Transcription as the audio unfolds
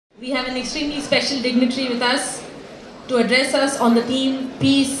We have an extremely special dignitary with us to address us on the theme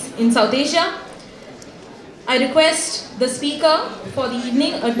Peace in South Asia. I request the speaker for the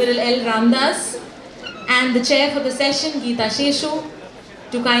evening, Admiral L. Ramdas, and the chair for the session, Geeta Seshu,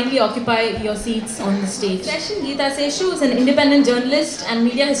 to kindly occupy your seats on the stage. Geeta Seshu is an independent journalist and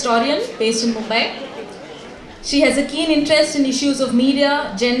media historian based in Mumbai. She has a keen interest in issues of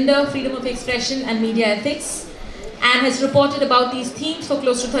media, gender, freedom of expression and media ethics, and has reported about these themes for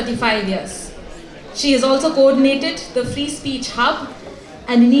close to 35 years. She has also coordinated the Free Speech Hub,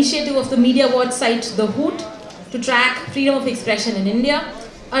 an initiative of the media watch site The Hoot, to track freedom of expression in India.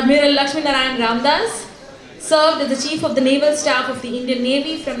 Admiral Ramdas served as the Chief of the Naval Staff of the Indian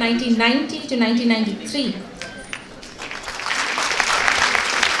Navy from 1990 to 1993.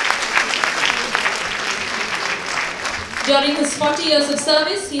 During his 40 years of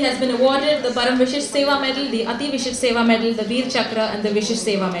service, he has been awarded the Param Vishish Seva Medal, the Ati Vishish Seva Medal, the Veer Chakra and the Vishish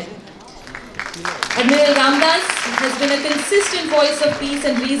Seva Medal. Admiral Ramdas has been a consistent voice of peace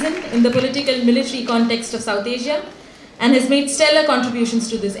and reason in the political military context of South Asia and has made stellar contributions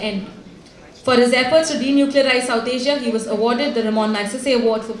to this end. For his efforts to denuclearize South Asia, he was awarded the Ramon Magsaysay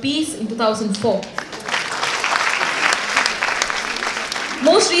Award for Peace in 2004.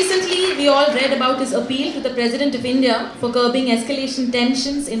 Most recently, we all read about his appeal to the President of India for curbing escalation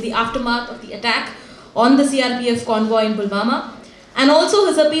tensions in the aftermath of the attack on the CRPF convoy in Pulwama, and also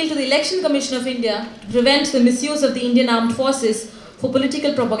his appeal to the Election Commission of India to prevent the misuse of the Indian armed forces for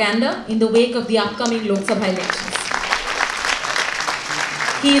political propaganda in the wake of the upcoming Lok Sabha elections.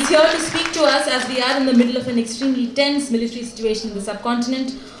 He is here to speak to us as we are in the middle of an extremely tense military situation in the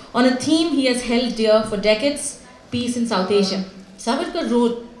subcontinent on a theme he has held dear for decades, peace in South Asia. Savarkar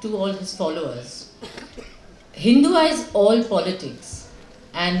wrote to all his followers, Hinduize all politics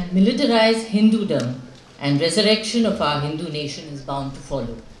and militarize Hindudom, and resurrection of our Hindu nation is bound to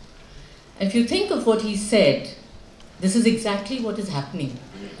follow. And if you think of what he said, this is exactly what is happening.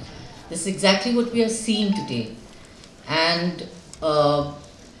 This is exactly what we are seeing today. And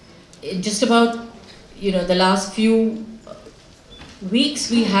in just about the last few weeks,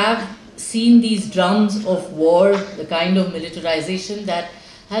 we have seen these drums of war, the kind of militarization that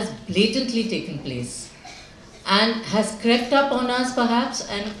has blatantly taken place and has crept up on us perhaps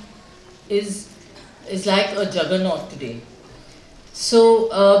and is like a juggernaut today. So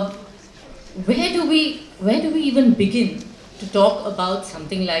where do we even begin to talk about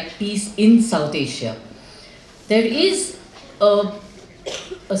something like peace in South Asia? There is a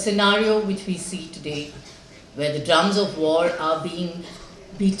scenario which we see today where the drums of war are being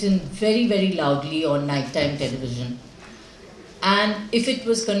beaten very, very loudly on nighttime television. And if it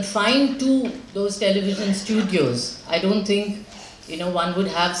was confined to those television studios, I don't think one would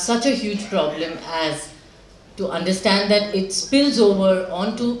have such a huge problem as to understand that it spills over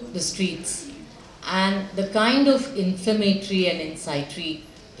onto the streets, and the kind of inflammatory and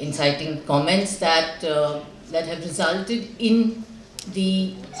inciting comments that have resulted in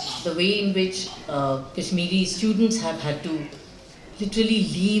the way in which Kashmiri students have had to literally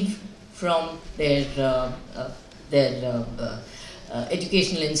leave from their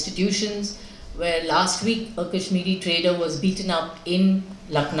educational institutions, where last week a Kashmiri trader was beaten up in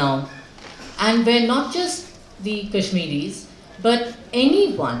Lucknow, and where not just the Kashmiris, but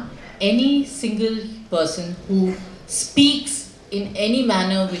anyone, any single person who speaks in any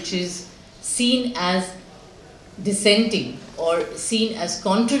manner which is seen as dissenting or seen as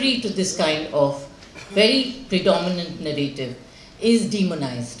contrary to this kind of very predominant narrative is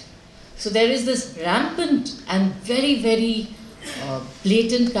demonized. So there is this rampant and very, very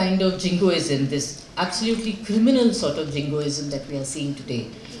blatant kind of jingoism, this absolutely criminal sort of jingoism that we are seeing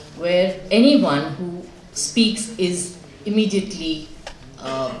today, where anyone who speaks is immediately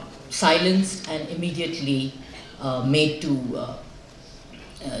silenced and immediately made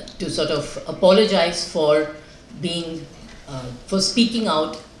to sort of apologize for speaking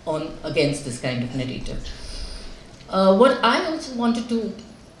out against this kind of narrative. What I also wanted to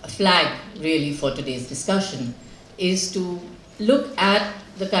flag really for today's discussion is to look at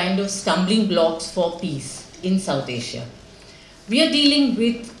the kind of stumbling blocks for peace in South Asia. We are dealing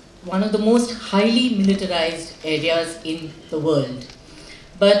with one of the most highly militarized areas in the world.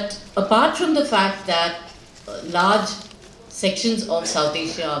 But apart from the fact that large sections of South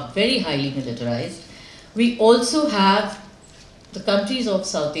Asia are very highly militarized, we also have the countries of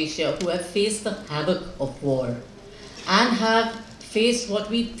South Asia who have faced the havoc of war and have faced what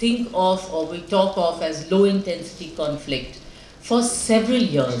we think of or we talk of as low intensity conflict for several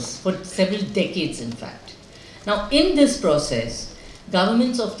years, for several decades in fact. Now in this process,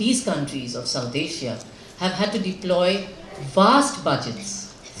 governments of these countries of South Asia have had to deploy vast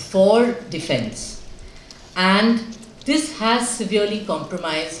budgets, for defense. And this has severely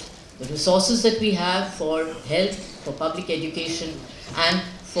compromised the resources that we have for health, for public education, and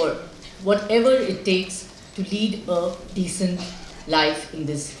for whatever it takes to lead a decent life in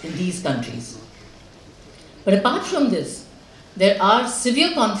these countries. But apart from this, there are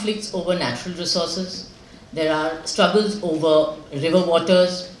severe conflicts over natural resources. There are struggles over river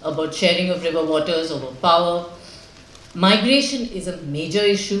waters, about sharing of river waters, over power. Migration is a major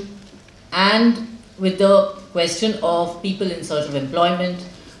issue, and with the question of people in search of employment,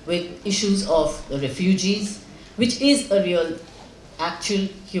 with issues of the refugees, which is a real, actual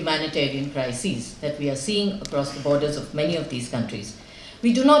humanitarian crisis that we are seeing across the borders of many of these countries.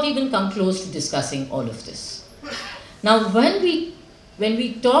 We do not even come close to discussing all of this. Now, when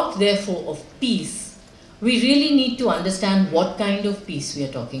we talk, therefore, of peace, we really need to understand what kind of peace we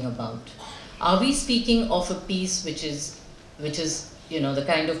are talking about. Are we speaking of a peace which is the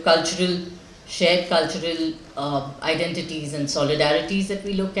kind of shared cultural identities and solidarities that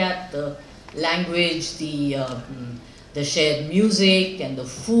we look at, the language, the shared music and the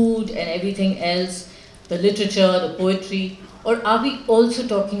food and everything else, the literature, the poetry, or are we also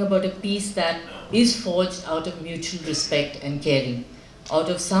talking about a peace that is forged out of mutual respect and caring, out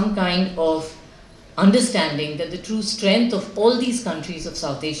of some kind of understanding that the true strength of all these countries of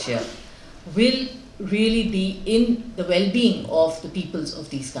South Asia will really be in the well-being of the peoples of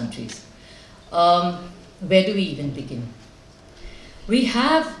these countries? Where do we even begin? We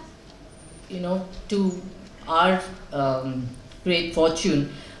have, to our great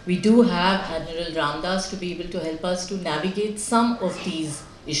fortune, we do have Admiral Ramdas to be able to help us to navigate some of these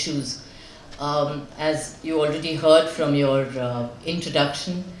issues. As you already heard from your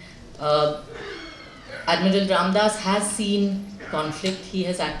introduction, Admiral Ramdas has seen conflict. He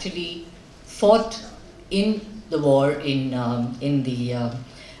has actually fought in the war in the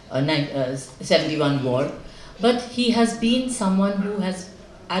 71 war, but he has been someone who has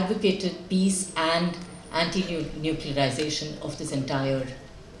advocated peace and anti-nuclearization of this entire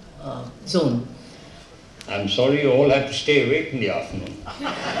zone. I'm sorry you all have to stay awake in the afternoon.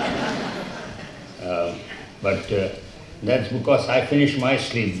 But that's because I finish my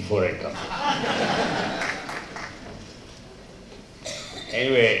sleep before I come.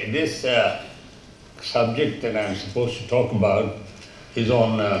 Anyway, this subject that I'm supposed to talk about is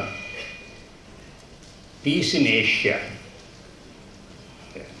on peace in Asia.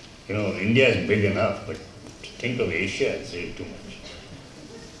 India is big enough, but to think of Asia is really too much.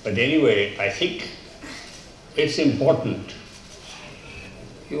 But anyway, I think it's important.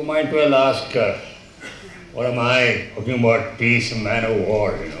 You might well ask, what am I talking about peace and man of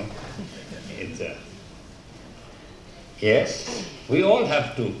war, It's, yes, we all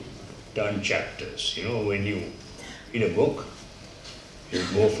have to turn chapters. When you read a book, you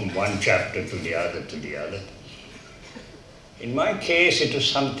go from one chapter to the other to the other. In my case, it was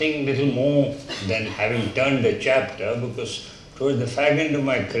something little more than having turned a chapter, because towards the fag end of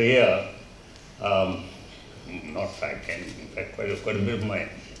my career, not fag end, in fact quite a bit of my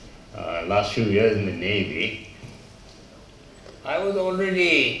last few years in the Navy, I was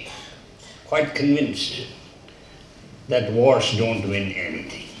already quite convinced that wars don't win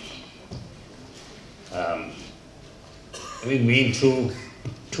anything. Having been through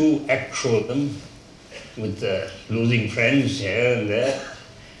 2 actual of them, with losing friends here and there,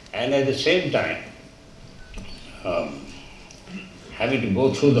 and at the same time having to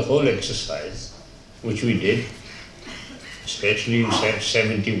go through the whole exercise, which we did, especially in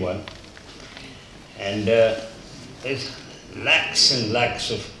 71, and there's lakhs and lakhs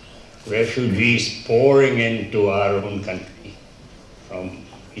of refugees pouring into our own country from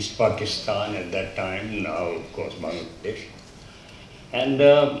East Pakistan at that time, now of course Bangladesh, and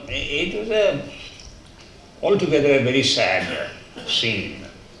it was altogether a very sad scene.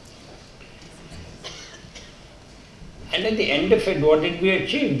 And at the end of it, what did we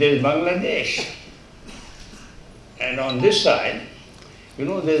achieve? There's Bangladesh. And on this side,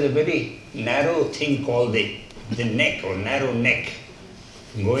 there's a very narrow thing called the neck, or narrow neck,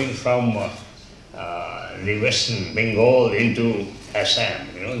 going from the western Bengal into Assam.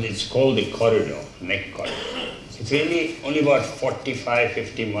 It's called the corridor, neck corridor. It's really only about 45,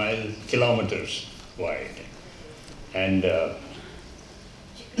 50 kilometers wide. And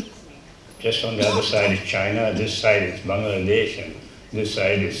just on the other side is China, this side is Bangladesh, and this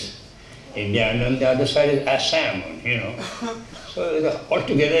side is India, and on the other side is Assam, So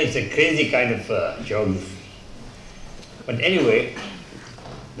altogether it's a crazy kind of geography. But anyway,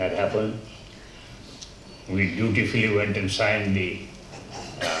 that happened. We dutifully went and signed the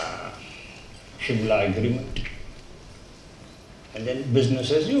Shimla agreement. And then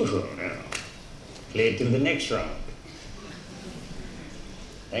business as usual, play till the next round.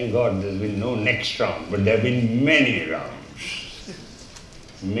 Thank God there's been no next round, but there have been many rounds.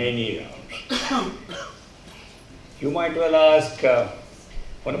 Many rounds. You might well ask,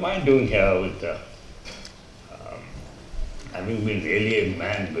 what am I doing here with having been really a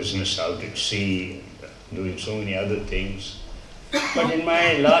man business out at sea, doing so many other things. But in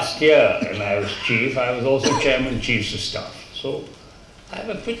my last year, when I was chief, I was also chairman, chiefs of staff. So I have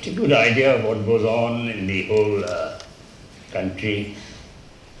a pretty good idea of what goes on in the whole country.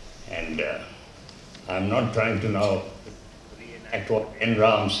 And I'm not trying to now reenact what N.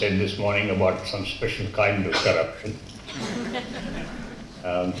 Ram said this morning about some special kind of corruption.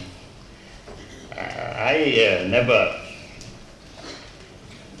 I never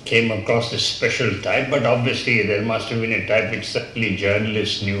came across this special type, but obviously there must have been a type which certainly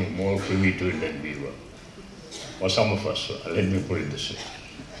journalists knew more privy to it than we were, or some of us were. Let me put it this way.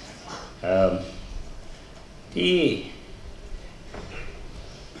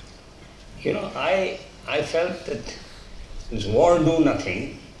 I felt that this war do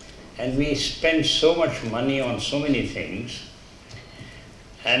nothing, and we spent so much money on so many things,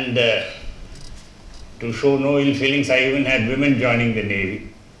 and to show no ill feelings, I even had women joining the Navy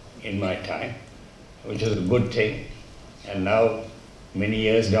in my time, which is a good thing. And now, many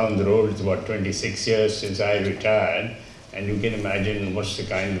years down the road, it's about 26 years since I retired, and you can imagine what's the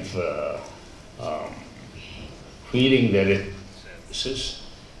kind of feeling there is.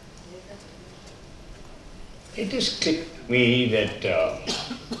 It is clear to me that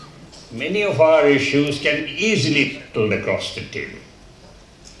many of our issues can be easily settled across the table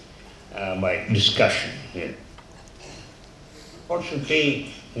by discussion.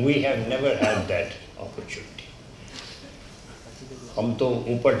 Fortunately, we have never had that opportunity. हम तो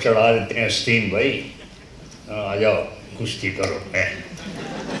ऊपर चढ़ा देते हैं steam भाई, आ जाओ कुश्ती करो.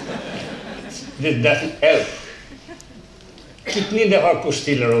 This doesn't help. कितनी दफा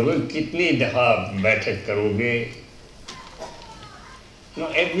कुश्ती लड़ोगे, कितनी दफा बैठक करोगे?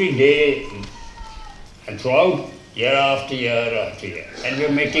 Every day and throughout, year after year after year, and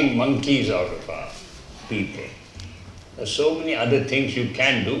we're making monkeys out of our people. There's so many other things you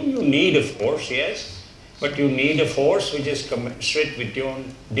can do. You need a force, yes, but you need a force which is commensurate with your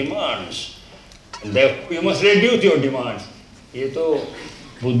demands. And therefore, you must reduce your demands. ये तो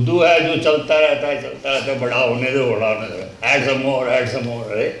बुद्धू है जो चलता रहता है, बड़ा होने दो. Add some more,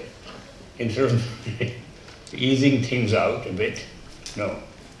 right? Instead of easing things out a bit. No.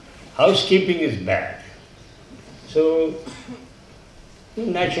 Housekeeping is bad. So, you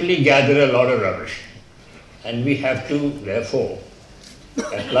naturally gather a lot of rubbish. And we have to, therefore,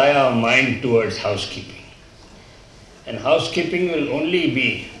 apply our mind towards housekeeping. And housekeeping will only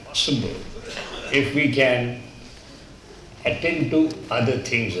be possible if we can attend to other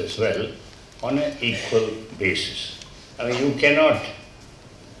things as well on an equal basis. I mean, you cannot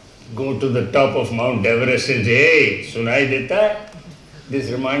go to the top of Mount Everest and say, hey, sunai deta hai? This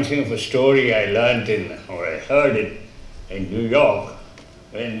reminds me of a story I learned or I heard it in New York,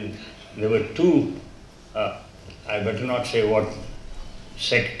 when there were two, I better not say what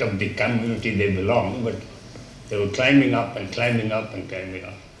sect of the community they belong, but they were climbing up and climbing up and climbing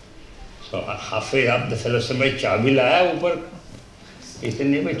up. So halfway up, the fellow said, "मैं चाबी लाया ऊपर?"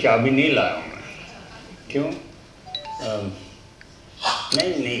 इसने मैं चाबी नहीं लाया हूँ मैं. क्यों?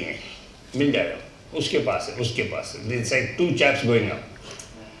 नहीं है, मिल जाएगा. उसके पास है. It's like two chaps going up.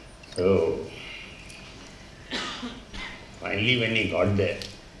 So finally, when he got there,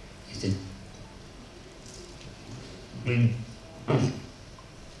 he said,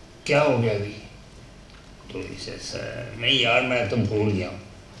 क्या हो गया अभी? तो he says, नहीं यार मैं तो भूल गया हूँ.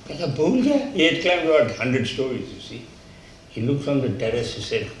 कहता भूल गया? He had climbed about 100 stories, you see. He looked from the terrace, he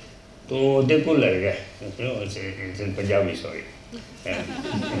said, तो देखो लग गया. It's in Punjabi, sorry.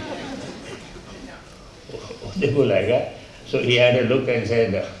 देखो लगा. So he had a look and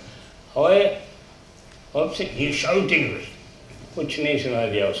said, "Hoy," he's shouting. कुछ नहीं सुना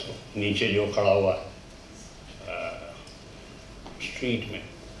दिया उसको. नीचे जो खड़ा हुआ स्ट्रीट में.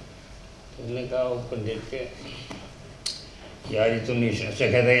 उसने कहा ऊपर देख के, यार ये तो नहीं सुना.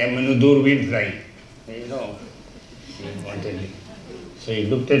 कहता है मैंने दूरबीन फैलाई. You know, he wanted it. So he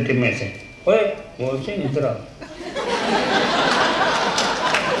looked at him and said, "Hoy, बोल से इधर आओ."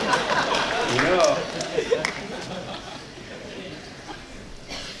 You know.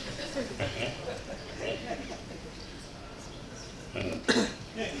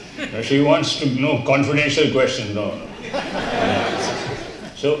 No, she wants to know confidential questions. No.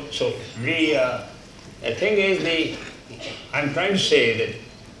 So the thing is, I'm trying to say that,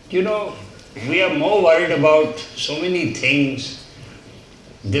 we are more worried about so many things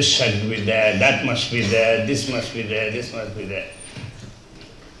this should be there, that must be there, this must be there, this must be there.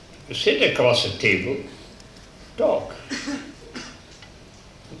 You sit across a table, talk.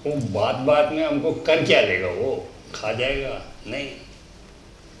 वो बात में हमको कर क्या लेगा वो खा जाएगा नहीं.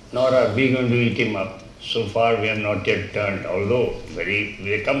 Nor are we going to eat him up. So far we have not yet turned, although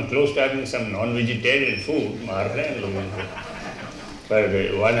we come close to having some non-vegetarian food, मार रहे हैं लोगों को. But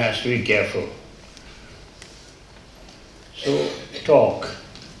one has to be careful. So talk.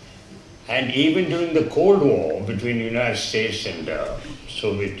 And even during the Cold War between the United States and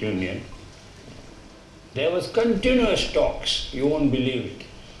Soviet Union, there was continuous talks. You won't believe it.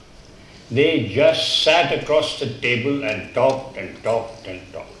 They just sat across the table and talked and talked and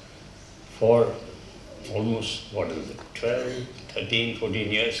talked for almost, 12, 13,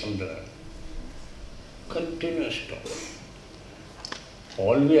 14 years, something like that. Continuous talk.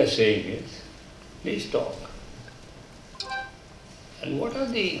 All we are saying is, please talk. And what are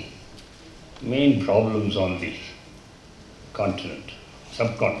the main problems on the continent,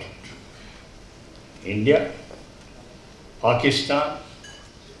 subcontinent? India, Pakistan,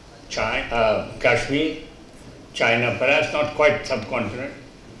 China, Kashmir, China, perhaps not quite subcontinent,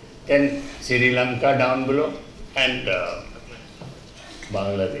 then Sri Lanka down below, and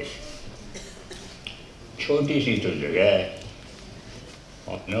Bangladesh. Choti si to jagah hai.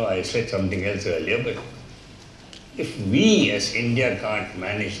 Oh, no, I said something else earlier, but if we as India can't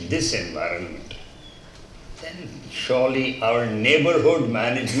manage this environment, then surely our neighborhood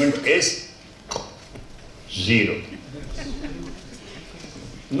management is zero.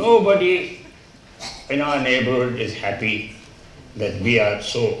 Nobody in our neighborhood is happy that we are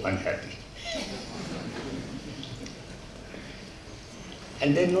so unhappy.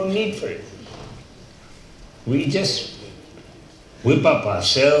 And there's no need for it. We just whip up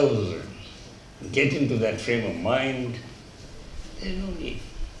ourselves, get into that frame of mind. There's no need.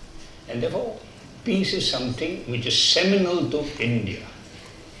 And therefore, peace is something which is seminal to India.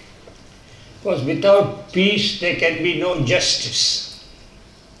 Because without peace, there can be no justice.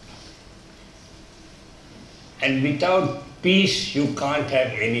 And without peace, you can't have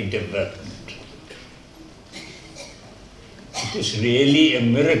any development. It is really a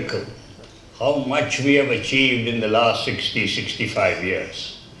miracle how much we have achieved in the last 60, 65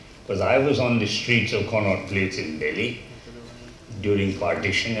 years. Because I was on the streets of Connaught Place in Delhi during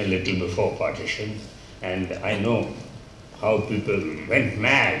partition, a little before partition, and I know how people went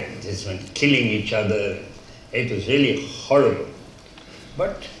mad and just went killing each other. It was really horrible.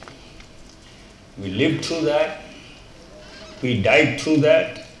 But we lived through that, we died through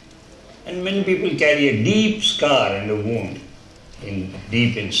that, and many people carry a deep scar and a wound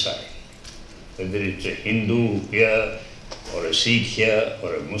deep inside. Whether it's a Hindu here, or a Sikh here,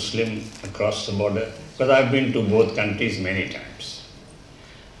 or a Muslim across the border, because I've been to both countries many times.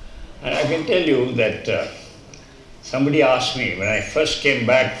 And I can tell you that somebody asked me, when I first came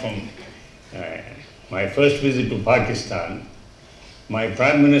back from my first visit to Pakistan, my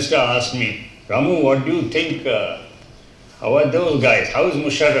Prime Minister asked me, Ramu, what do you think, how are those guys? How is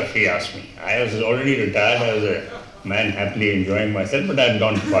Musharraf? He asked me. I was already retired, I was a man happily enjoying myself, but I had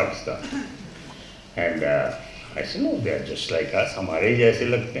gone to Pakistan. And I said, no, they are just like us, हमारे जैसे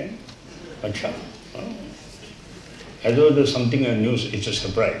लगते हैं. अच्छा, as though there's something in news, it's a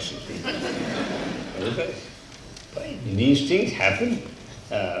surprise. Okay. Fine. These things happen.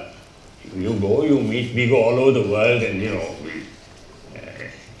 You go, you meet, we go all over the world, and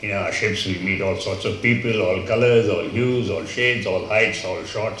in our ships we meet all sorts of people, all colors, all hues, all shades, all heights, all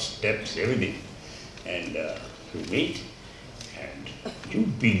shorts, depths, everything. And you meet, and you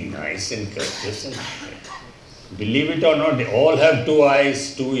be nice and courteous, and believe it or not, they all have 2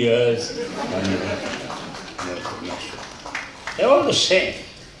 eyes, 2 ears, 1 ear. They're all the same,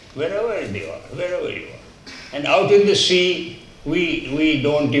 wherever they are, wherever you are. And out in the sea, we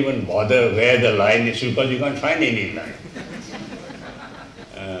don't even bother where the line is, because you can't find any line.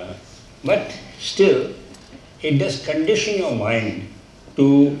 But still, it does condition your mind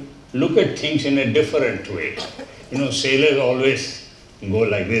to look at things in a different way. Sailors always go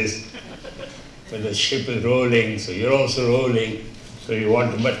like this. When the ship is rolling, so you're also rolling. So you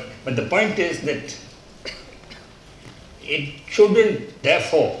want to, but the point is that it shouldn't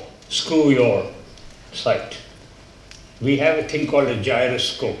therefore screw your sight. We have a thing called a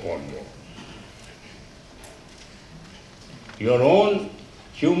gyroscope on board. Your own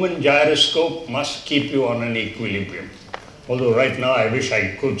human gyroscope must keep you on an equilibrium. Although right now I wish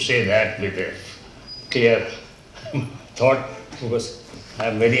I could say that with a clear thought, because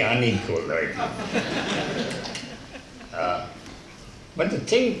I'm very unequal right now. But the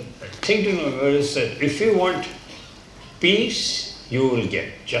thing to remember is that if you want peace, you will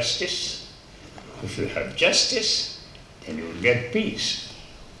get justice. If you have justice, then you will get peace.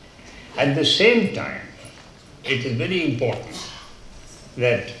 At the same time, it is very important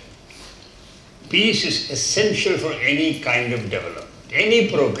that peace is essential for any kind of development, any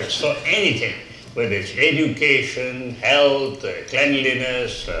progress, for anything, whether it's education, health,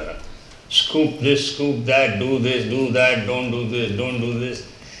 cleanliness, scoop this, scoop that, do this, do that, don't do this, don't do this.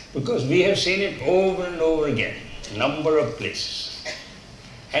 Because we have seen it over and over again, a number of places.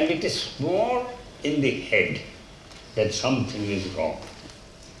 And it is more in the head that something is wrong.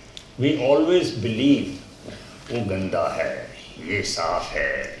 We always believe, वो गंदा है, ये साफ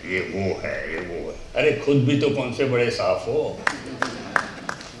है, ये वो है, ये वो है. अरे खुद भी तो कौन से बड़े साफ हो.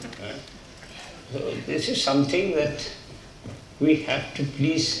 So this is something that we have to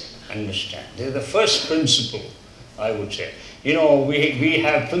please understand. This is the first principle, I would say. You know, we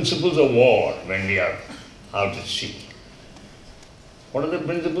have principles of war when we are out at sea. What are the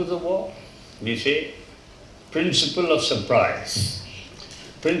principles of war? We say principle of surprise,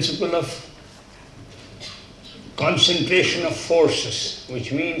 principle of concentration of forces,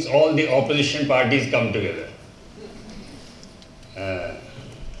 which means all the opposition parties come together.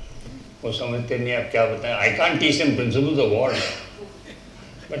 वो समझते नहीं आप क्या बताएं. I can't teach them principles of war now.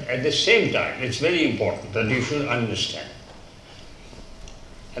 But at the same time, it's very important that you should understand.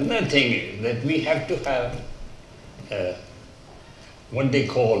 Another thing is that we have to have what they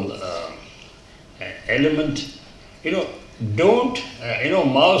call element. You know, don't,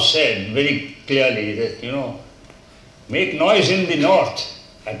 Mao said very clearly that, make noise in the north,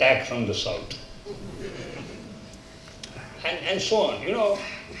 attack from the south. And so on.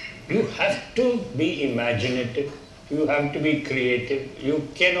 You have to be imaginative, you have to be creative. You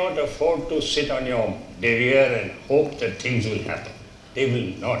cannot afford to sit on your derriere and hope that things will happen. They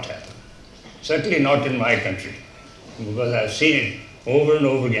will not happen. Certainly not in my country, because I've seen it over and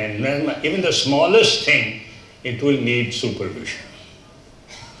over again. Even the smallest thing, it will need supervision.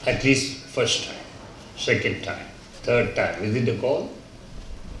 At least first time, second time, third time. Is it a call?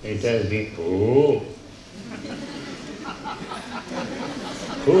 It has been, oh.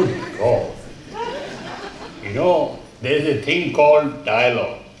 Good God. There is a thing called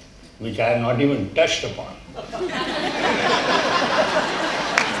dialogue, which I have not even touched upon.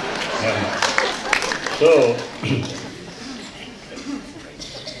 So,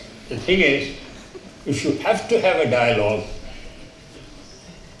 the thing is, if you have to have a dialogue,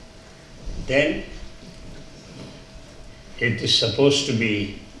 then it is supposed to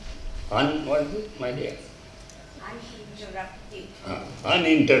be what is it, my dear? Uninterrupted.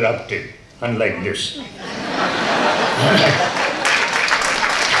 Uninterrupted, unlike this.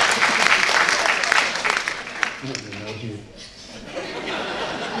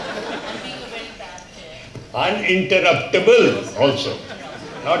 Uninterruptible also.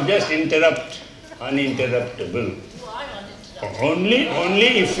 Not just interrupt, uninterruptible. Only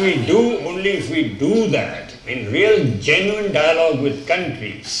if we do that in real genuine dialogue with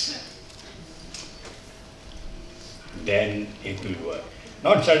countries, then it will work.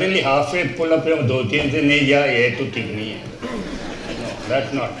 Not suddenly halfway pull up your do teen se nahi ja ye to theek nahi hai. No,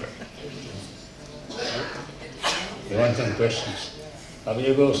 that's not right. You want some questions? अब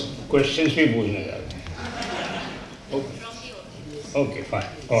ये को questions भी पूछने जाते हैं. Okay. Okay, fine.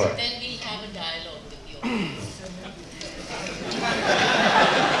 All right. Then we'll have a dialogue with you.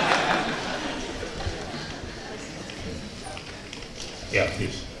 Yeah,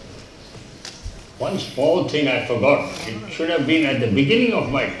 please. One small thing I forgot. It should have been at the beginning of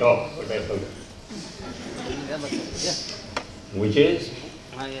my talk, but I forgot. Which is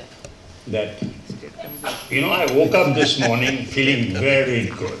that, I woke up this morning feeling very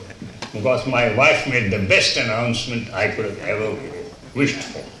good because my wife made the best announcement I could have ever wished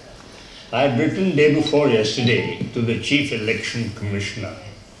for. I had written day before yesterday to the Chief Election Commissioner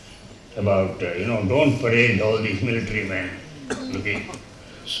about, don't parade all these military men looking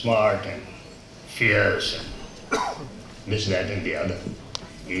smart and fierce and this, that and the other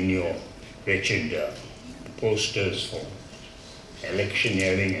in your wretched posters for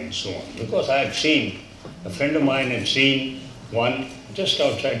electioneering and so on. Because I had seen, a friend of mine had seen one just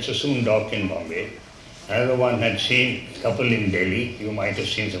outside Sassoon Dock in Bombay. Another one had seen a couple in Delhi. You might have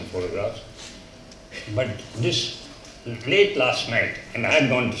seen some photographs. But this late last night, and I had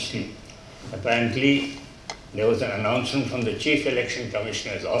gone to sleep, apparently there was an announcement from the Chief Election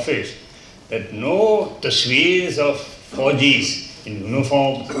Commissioner's office that no tasveers of Faujis in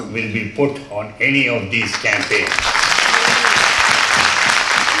uniform will be put on any of these campaigns.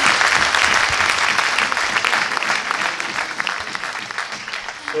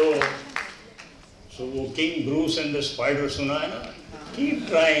 So वो King Bruce and the Spider सुना है ना? keep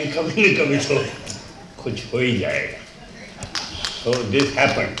trying, kabhi na kabhi to kuch ho hi jayega. So this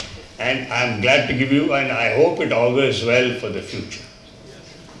happened, and I am glad to give you, and I hope it augurs well for the future.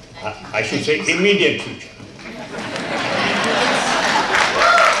 I should say immediate future.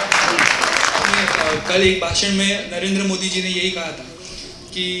 कल एक भाषण में नरेंद्र मोदी जी ने यही कहा था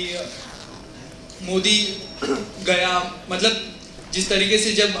कि मोदी गया, मतलब जिस तरीके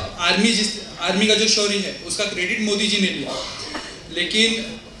से जब आर्मी का जो शौर्य है उसका क्रेडिट मोदी जी ने लिया, लेकिन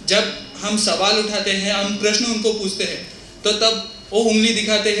जब हम सवाल उठाते हैं, हम प्रश्न उनको पूछते हैं, तो तब वो उंगली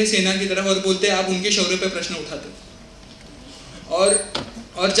दिखाते हैं सेना की तरफ और बोलते हैं आप उनके शौर्य पे प्रश्न उठाते।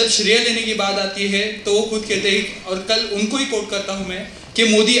 और जब श्रेय लेने की बात आती है तो वो खुद कहते हैं, और कल उनको ही कोट करता हूं मैं, कि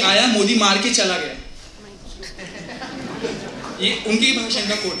मोदी आया, मोदी मार के चला गया। ये उनकी भाषण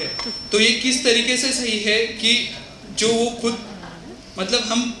का कोट है। तो ये किस तरीके से सही है कि जो वो खुद, मतलब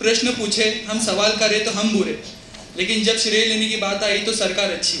हम प्रश्न पूछे, हम सवाल करें तो हम बुरे, लेकिन जब श्रेय लेने की बात आई तो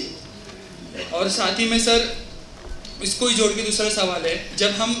सरकार अच्छी है। और साथ ही में सर इसको ही जोड़ के दूसरा सवाल है,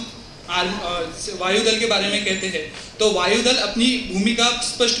 जब हम वायुदल के बारे में कहते हैं तो वायुदल अपनी भूमिका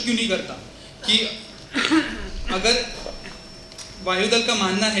स्पष्ट क्यों नहीं करता? कि अगर वायुदल का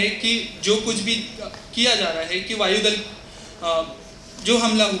मानना है कि जो कुछ भी किया जा रहा है कि वायुदल जो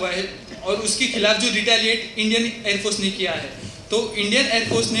हमला हुआ है और उसके खिलाफ जो रिटेलिएट इंडियन एयरफोर्स ने किया है, तो इंडियन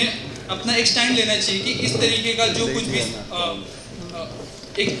एयरफोर्स ने अपना एक स्टैंड लेना चाहिए कि इस तरीके का जो कुछ भी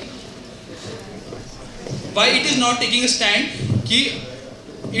एक why it is not taking a stand कि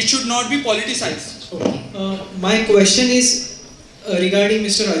it should not be politicized. My question is regarding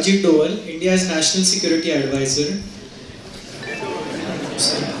Mr. Ajit Doval, India's National Security Advisor.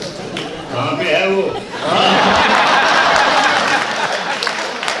 कहाँ पे है वो?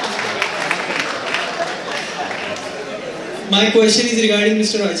 My question is regarding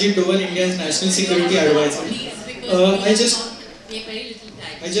Mr. Ajit Doval, India's National Security Advisor.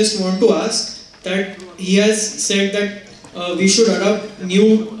 I just want to ask that he has said that we should adopt new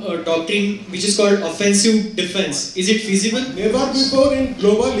doctrine which is called offensive defense. Is it feasible? Never before in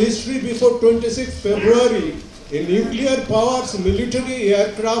global history, before 26 February, a nuclear power's military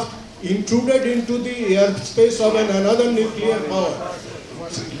aircraft intruded into the airspace of another nuclear power.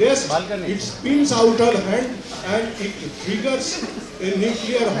 This, it spins out of hand and it triggers a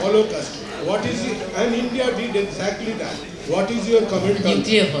nuclear holocaust. What is it? And India did exactly that. What is your comment on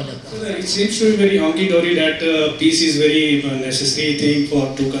Nuclear holocaust. It seems to be very honky-dory that peace is very necessary thing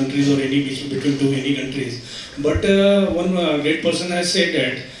for two countries or between any countries. But one great person has said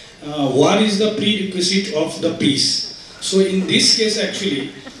that war is the prerequisite of the peace. So in this case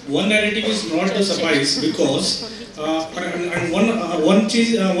actually, one narrative is not the suffice because one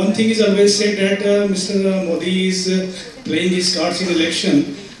thing is always said that Mr. Modi is playing his cards in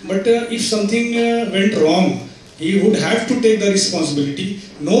election. But if something went wrong, he would have to take the responsibility.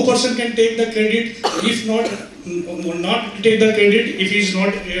 No person can take the credit if not take the credit if he is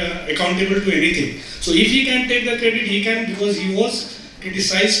not accountable to anything. So if he can take the credit, he can, because he was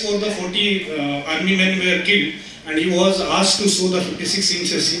criticized for the 40 army men were killed and he was asked to show the 56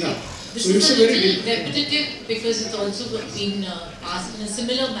 inches Sina. This is a little repetitive because it's also been asked in a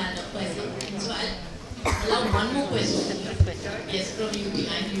similar manner by someone. So I'll allow one more question. Yes, from you,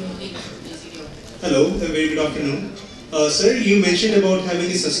 behind you only. Hello, a very good afternoon. Sir, you mentioned about having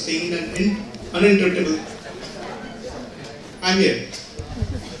a sustained and uninterruptible. I'm here.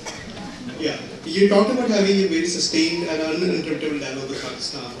 Yeah, you talked about having a very sustained and uninterruptible dialogue with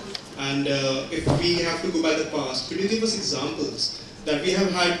Pakistan. And if we have to go by the past, could you give us examples that we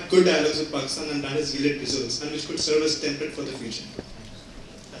have had good dialogues with Pakistan and that has yielded results and which could serve as template for the future?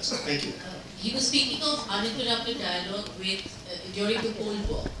 That's all. Thank you. He was speaking of uninterrupted dialogue with during the Cold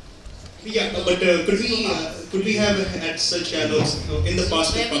War. Yeah, but could we have had such dialogues in the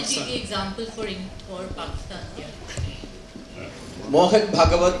past with Pakistan? Where would be the example for Pakistan? Yeah. Mohit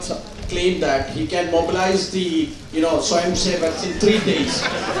Bhagavat claimed that he can mobilize the Swayamsevaks in 3 days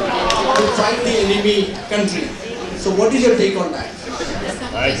to fight the enemy country. So what is your take on that?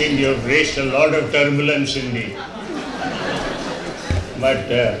 I think you have raised a lot of turbulence indeed.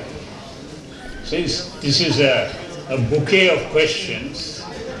 But since this is a bouquet of questions,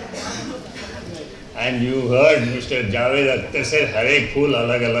 and you heard Mr. Javed Akhtar say, "Har ek phool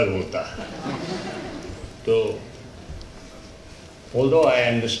alag alag hota." So, although I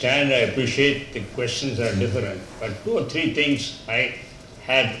understand, I appreciate the questions are different, but 2 or 3 things I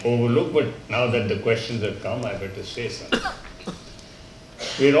had overlooked, but now that the questions have come, I better say something.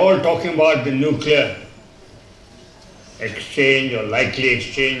 We're all talking about the nuclear exchange or likely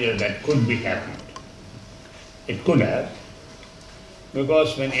exchange that could be happened. It could have,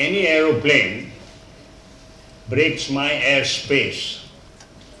 because when any aeroplane breaks my airspace,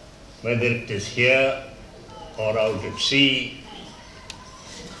 whether it is here or out at sea,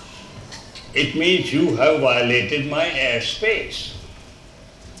 it means you have violated my airspace.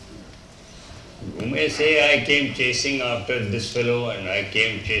 You may say I came chasing after this fellow and I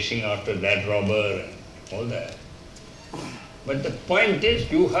came chasing after that robber and all that. But the point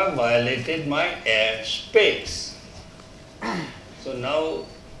is you have violated my airspace. So now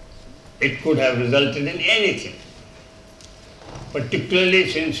it could have resulted in anything. Particularly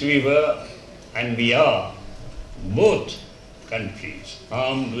since we were and we are both countries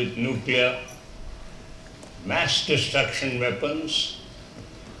armed with nuclear mass destruction weapons,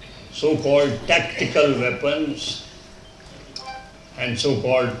 so-called tactical weapons, and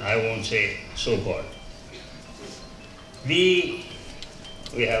so-called, I won't say so-called. We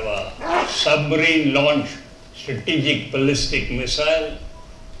have a submarine launched strategic ballistic missile.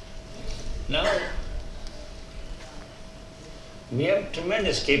 Now, we have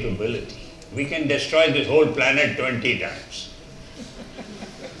tremendous capability. We can destroy this whole planet 20 times.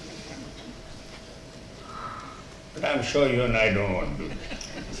 But I'm sure you and I don't want to do that.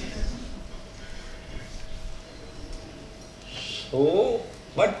 So,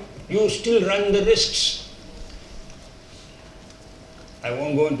 but you still run the risks. I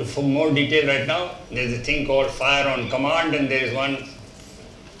won't go into more detail right now. There's a thing called fire on command and there is one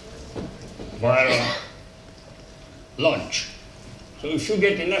fire on launch. So if you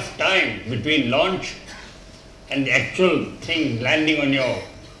get enough time between launch and the actual thing landing on your,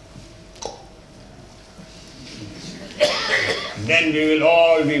 then we will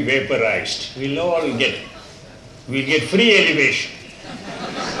all be vaporized. We'll get free elevation.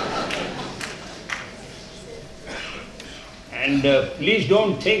 And please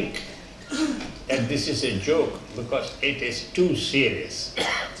don't think that this is a joke because it is too serious.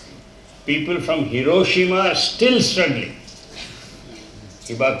 People from Hiroshima are still struggling.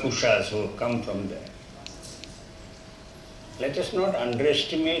 Hibakushas who come from there. Let us not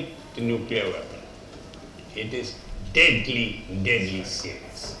underestimate the nuclear weapon. It is deadly, deadly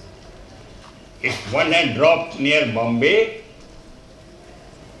serious. If one had dropped near Bombay,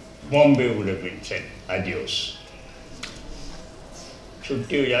 Bombay would have been said, adios.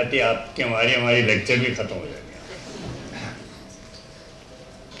 छुट्टी हो जाती आपके हमारी lecture भी खत्म हो जाएगी.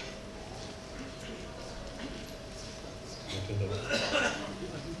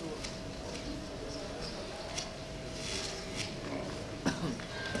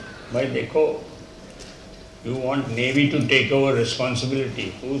 भाई देखो, you want Navy to take over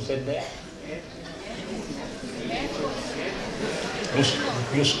responsibility. Who said that?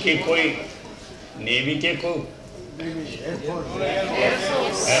 उसके कोई नेवी के कोई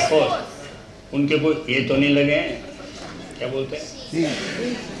एयरफोर्स उनके कोई ये तो नहीं लगे हैं, क्या बोलते हैं,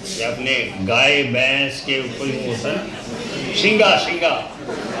 या अपने गाय भैंस के कोई होता है सिंगा.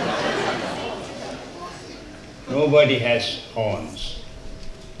 Nobody has horns.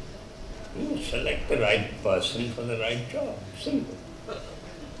 You select the right person for the right job. Simple.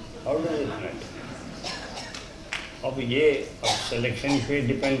 How does it matter? अब ये selection पे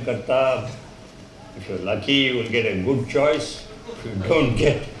depend करता. If you're lucky, you will get a good choice.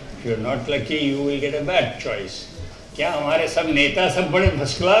 If you're not lucky, you will get a bad choice. क्या हमारे सब नेता सब बड़े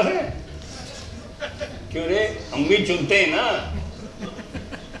फर्स्ट क्लास हैं? क्यों रे? हम भी चुनते हैं ना.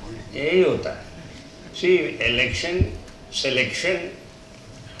 यही होता है. See, election, selection,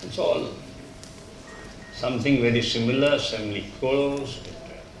 it's all something very similar, similarly close.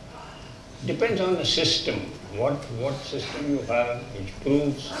 It depends on the system. What system you have which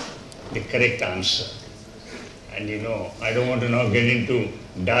proves the correct answer. And you know, I don't want to now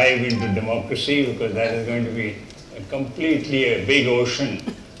dive into democracy because that is going to be completely a big ocean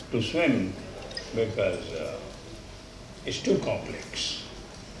to swim because it's too complex.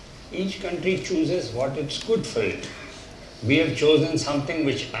 Each country chooses what is good for it. We have chosen something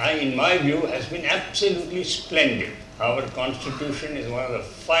which in my view has been absolutely splendid. Our constitution is one of the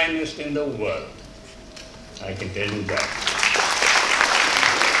finest in the world. I can tell you that.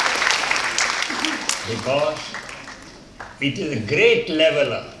 Because it is a great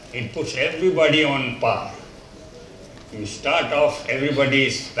leveler. It puts everybody on par. You start off, everybody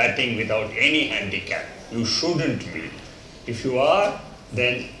is batting without any handicap. You shouldn't be. If you are,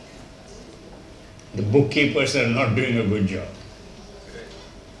 then the bookkeepers are not doing a good job.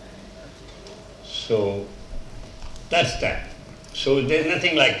 So that's that. So there's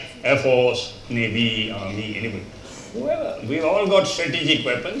nothing like Air Force, Navy, Army, anybody. Whoever. We've all got strategic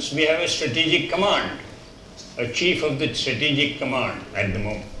weapons. We have a strategic command, a chief of the strategic command at the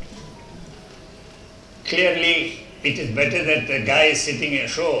moment. Clearly, it is better that the guy is sitting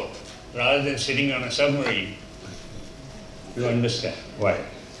ashore rather than sitting on a submarine. You understand why?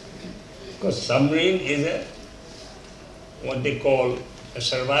 Because submarine is what they call a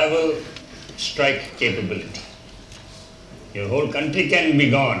survival strike capability. Your whole country can be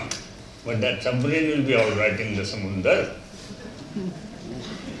gone, but that submarine will be all right in the Sundara.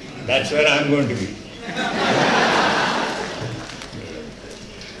 That's where I'm going to be.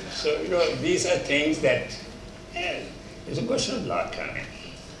 So, these are things that, it's a question of luck. I mean,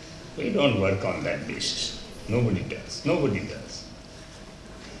 we don't work on that basis. Nobody does. Nobody does.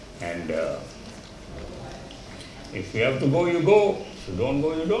 And if you have to go, you go. If you don't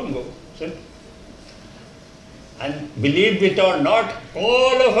go, you don't go. Simple. And believe it or not,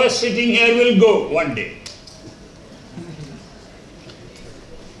 all of us sitting here will go one day.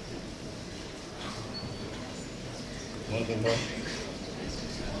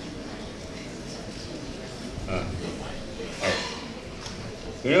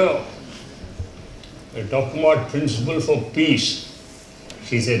 We're talking about principle for peace.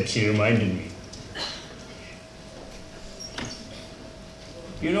 She reminded me.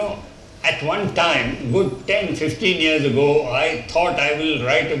 At one time, good 10, 15 years ago, I thought I will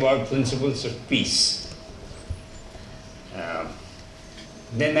write about principles of peace.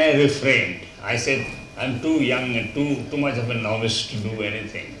 Then I refrained. I said, I'm too young and too much of a novice to do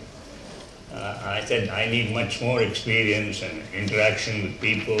anything. I said, I need much more experience and interaction with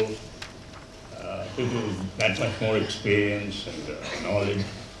people, people with that much more experience and knowledge.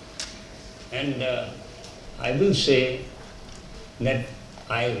 And I will say that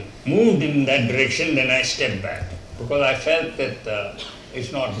I moved in that direction, then I stepped back, because I felt that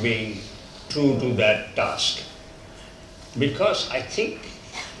it's not being true to that task. Because I think,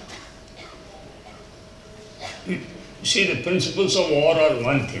 see, the principles of war are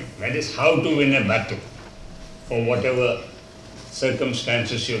one thing, that is how to win a battle for whatever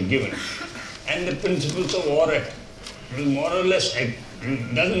circumstances you're given. And the principles of war will more or less, it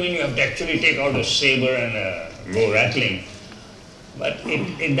doesn't mean you have to actually take out a saber and go rattling. But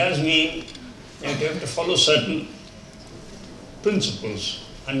it does mean that you have to follow certain principles,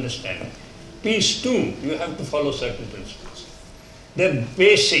 understanding. Peace too, you have to follow certain principles. The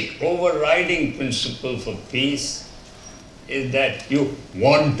basic overriding principle for peace is that you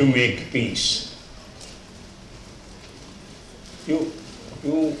want to make peace. You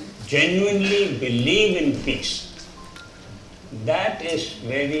genuinely believe in peace. That is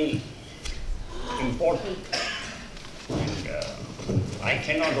very important. And I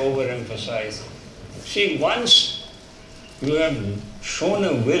cannot overemphasize. See, once you have shown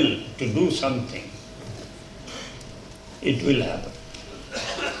a will to do something, it will happen.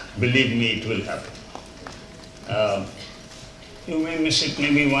 Believe me, it will happen. You may miss it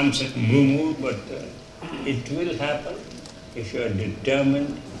maybe once in blue moon, but it will happen if you are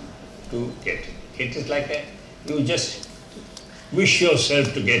determined to get it. It is like you just wish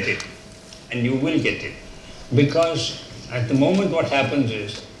yourself to get it, and you will get it. Because at the moment what happens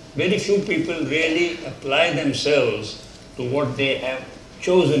is, very few people really apply themselves to what they have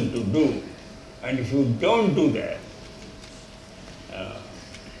chosen to do. And if you don't do that,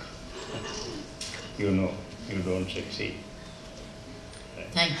 you don't succeed.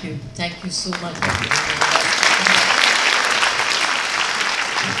 Thank you. Thank you so much.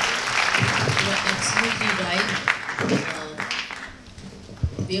 You are absolutely right.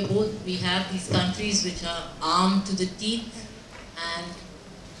 We have these countries which are armed to the teeth, and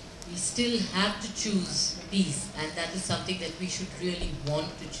we still have to choose peace, and that is something that we should really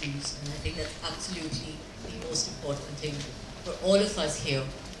want to choose. And I think that's absolutely the most important thing for all of us here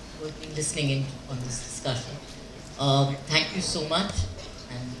who have been listening in on this discussion. Thank you so much,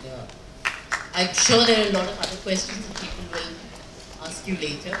 and I'm sure there are a lot of other questions that people will ask you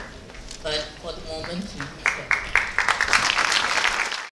later, but for the moment,